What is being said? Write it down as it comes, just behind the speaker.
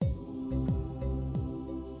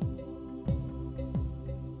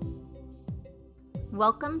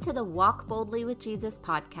Welcome to the Walk Boldly with Jesus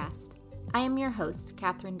podcast. I am your host,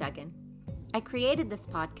 Katherine Duggan. I created this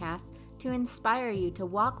podcast to inspire you to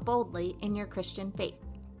walk boldly in your Christian faith.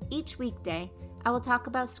 Each weekday, I will talk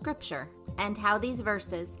about Scripture and how these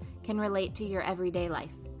verses can relate to your everyday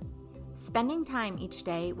life. Spending time each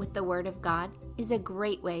day with the Word of God is a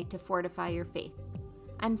great way to fortify your faith.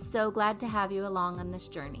 I'm so glad to have you along on this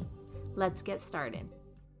journey. Let's get started.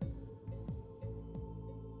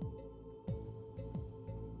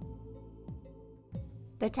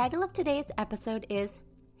 The title of today's episode is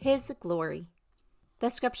His Glory. The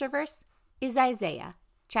scripture verse is Isaiah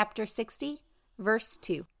chapter 60, verse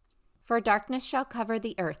 2. For darkness shall cover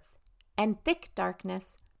the earth, and thick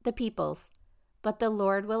darkness the peoples. But the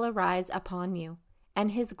Lord will arise upon you,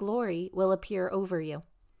 and His glory will appear over you.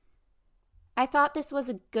 I thought this was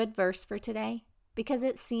a good verse for today because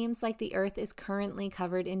it seems like the earth is currently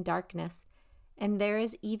covered in darkness, and there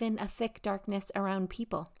is even a thick darkness around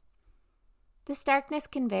people. This darkness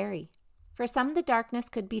can vary. For some, the darkness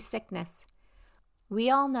could be sickness. We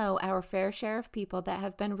all know our fair share of people that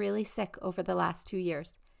have been really sick over the last 2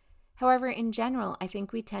 years. However, in general, I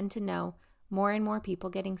think we tend to know more and more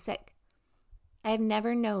people getting sick. I have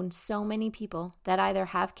never known so many people that either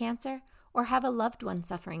have cancer or have a loved one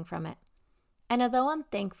suffering from it. And although I'm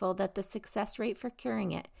thankful that the success rate for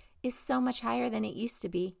curing it is so much higher than it used to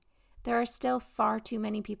be, there are still far too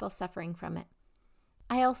many people suffering from it.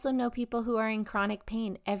 I also know people who are in chronic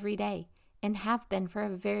pain every day and have been for a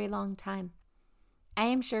very long time. I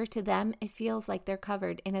am sure to them it feels like they're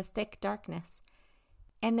covered in a thick darkness,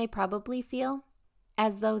 and they probably feel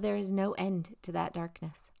as though there is no end to that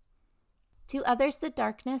darkness. To others, the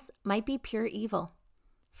darkness might be pure evil.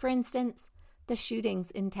 For instance, the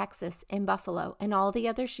shootings in Texas, in Buffalo, and all the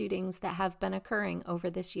other shootings that have been occurring over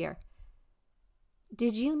this year.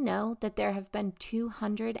 Did you know that there have been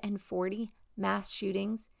 240 mass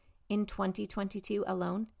shootings in 2022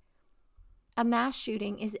 alone? A mass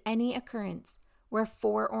shooting is any occurrence where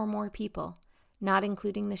 4 or more people, not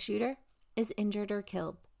including the shooter, is injured or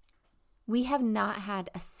killed. We have not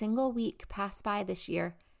had a single week pass by this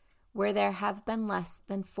year where there have been less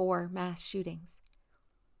than 4 mass shootings.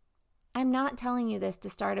 I'm not telling you this to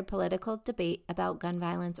start a political debate about gun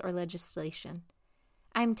violence or legislation.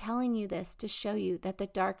 I'm telling you this to show you that the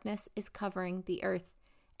darkness is covering the earth,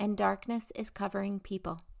 and darkness is covering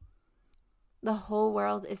people. The whole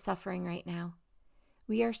world is suffering right now.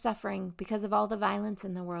 We are suffering because of all the violence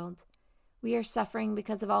in the world. We are suffering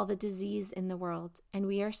because of all the disease in the world, and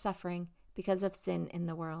we are suffering because of sin in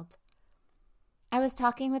the world. I was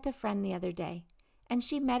talking with a friend the other day, and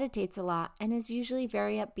she meditates a lot and is usually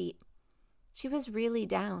very upbeat. She was really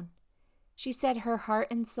down. She said her heart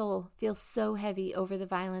and soul feel so heavy over the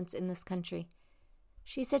violence in this country.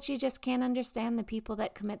 She said she just can't understand the people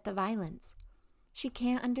that commit the violence. She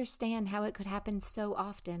can't understand how it could happen so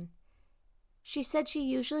often. She said she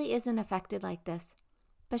usually isn't affected like this,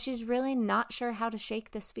 but she's really not sure how to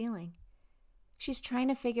shake this feeling. She's trying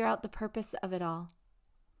to figure out the purpose of it all.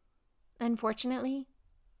 Unfortunately,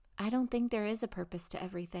 I don't think there is a purpose to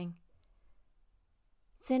everything.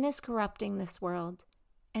 Sin is corrupting this world,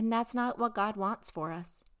 and that's not what God wants for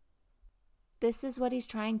us. This is what He's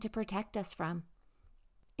trying to protect us from.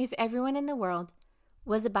 If everyone in the world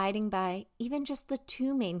was abiding by even just the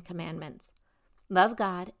 2 main commandments, love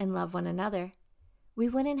God and love one another, we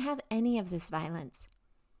wouldn't have any of this violence.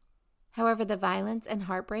 However, the violence and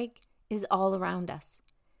heartbreak is all around us,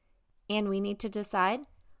 and we need to decide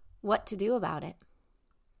what to do about it.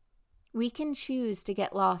 We can choose to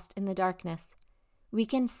get lost in the darkness. We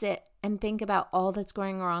can sit and think about all that's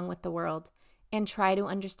going wrong with the world and try to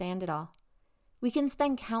understand it all. We can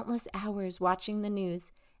spend countless hours watching the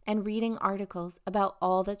news and reading articles about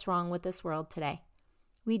all that's wrong with this world today.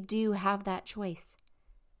 We do have that choice.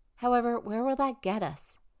 However, where will that get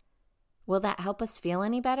us? Will that help us feel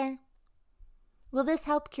any better? Will this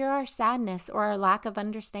help cure our sadness or our lack of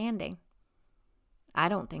understanding? I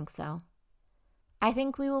don't think so. I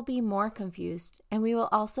think we will be more confused, and we will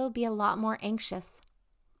also be a lot more anxious.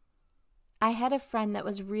 I had a friend that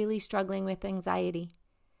was really struggling with anxiety.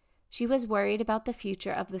 She was worried about the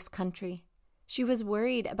future of this country. She was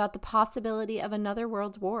worried about the possibility of another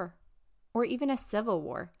world war, or even a civil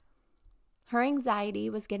war. Her anxiety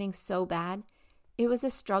was getting so bad, it was a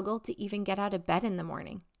struggle to even get out of bed in the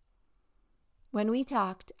morning. When we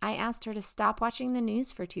talked, I asked her to stop watching the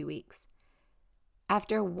news for 2 weeks.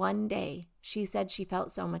 After 1 day, she said she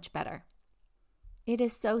felt so much better. It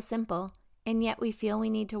is so simple, and yet we feel we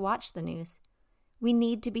need to watch the news. We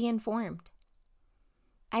need to be informed.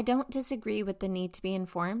 I don't disagree with the need to be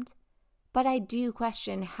informed, but I do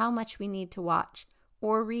question how much we need to watch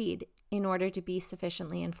or read in order to be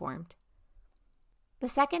sufficiently informed. The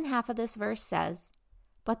second half of this verse says,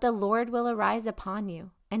 "But the Lord will arise upon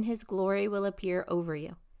you, and his glory will appear over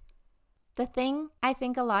you." The thing I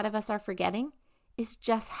think a lot of us are forgetting is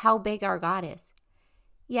just how big our God is.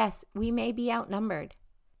 Yes, we may be outnumbered.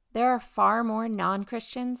 There are far more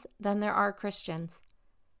non-Christians than there are Christians.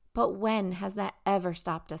 But when has that ever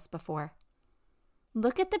stopped us before?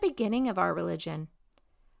 Look at the beginning of our religion.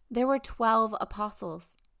 There were 12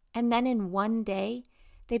 apostles, and then in one day,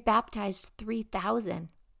 they baptized 3,000.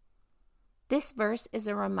 This verse is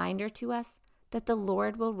a reminder to us that the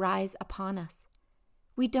Lord will rise upon us.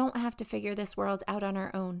 We don't have to figure this world out on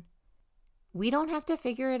our own. We don't have to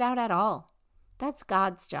figure it out at all. That's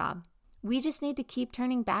God's job. We just need to keep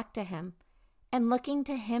turning back to him and looking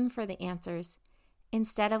to him for the answers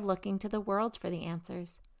instead of looking to the world for the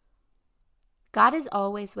answers. God is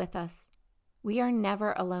always with us. We are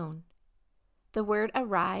never alone. The word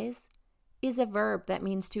arise is a verb that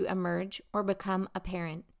means to emerge or become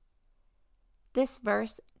apparent. This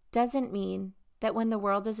verse doesn't mean that when the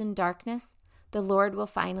world is in darkness, the Lord will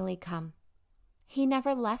finally come. He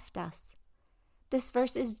never left us. This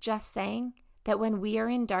verse is just saying that when we are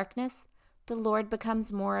in darkness, the Lord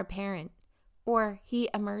becomes more apparent, or he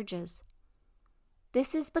emerges.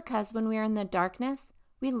 This is because when we are in the darkness,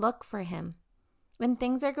 we look for him. When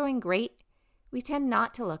things are going great, we tend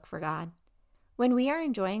not to look for God. When we are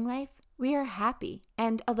enjoying life, we are happy,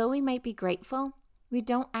 and although we might be grateful, we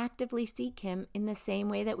don't actively seek him in the same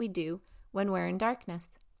way that we do when we're in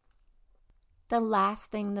darkness. The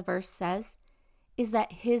last thing the verse says is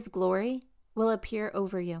that his glory will appear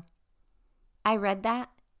over you. I read that,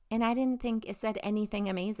 and I didn't think it said anything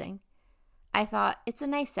amazing. I thought it's a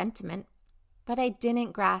nice sentiment, but I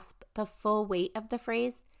didn't grasp the full weight of the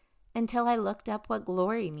phrase until I looked up what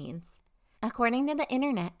glory means. According to the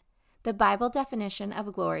internet, the Bible definition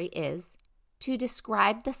of glory is to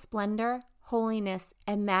describe the splendor, holiness,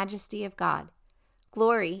 and majesty of God.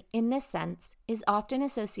 Glory, in this sense, is often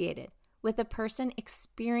associated with a person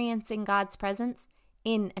experiencing God's presence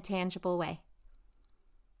in a tangible way.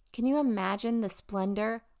 Can you imagine the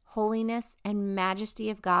splendor, holiness, and majesty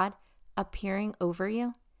of God appearing over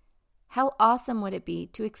you? How awesome would it be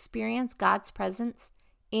to experience God's presence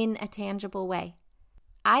in a tangible way?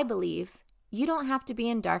 I believe you don't have to be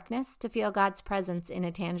in darkness to feel God's presence in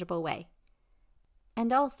a tangible way.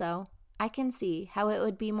 And also, I can see how it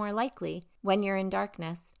would be more likely when you're in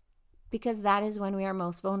darkness, because that is when we are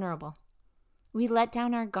most vulnerable. We let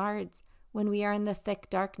down our guards when we are in the thick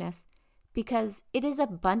darkness, because it is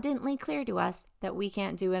abundantly clear to us that we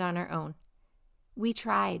can't do it on our own. We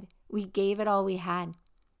tried, we gave it all we had,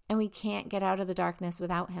 and we can't get out of the darkness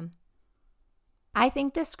without him. I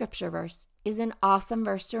think this scripture verse is an awesome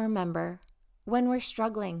verse to remember when we're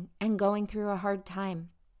struggling and going through a hard time.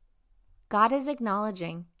 God is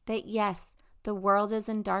acknowledging that yes, the world is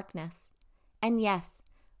in darkness, and yes,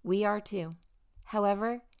 we are too.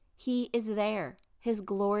 However, he is there. His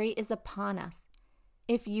glory is upon us.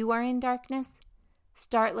 If you are in darkness,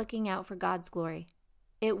 start looking out for God's glory.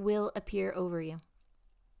 It will appear over you.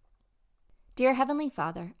 Dear Heavenly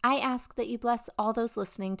Father, I ask that you bless all those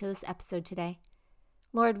listening to this episode today.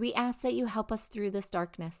 Lord, we ask that you help us through this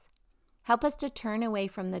darkness. Help us to turn away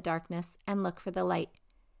from the darkness and look for the light.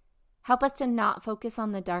 Help us to not focus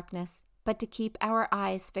on the darkness, but to keep our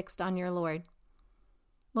eyes fixed on your Lord.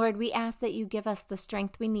 Lord, we ask that you give us the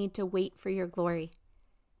strength we need to wait for your glory.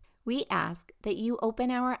 We ask that you open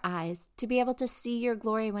our eyes to be able to see your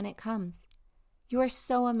glory when it comes. You are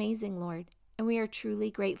so amazing, Lord, and we are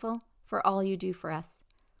truly grateful for all you do for us.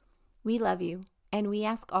 We love you, and we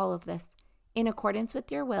ask all of this in accordance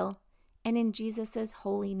with your will and in Jesus'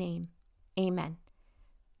 holy name. Amen.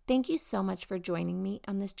 Thank you so much for joining me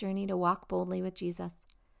on this journey to walk boldly with Jesus.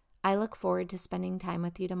 I look forward to spending time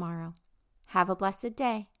with you tomorrow. Have a blessed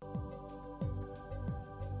day.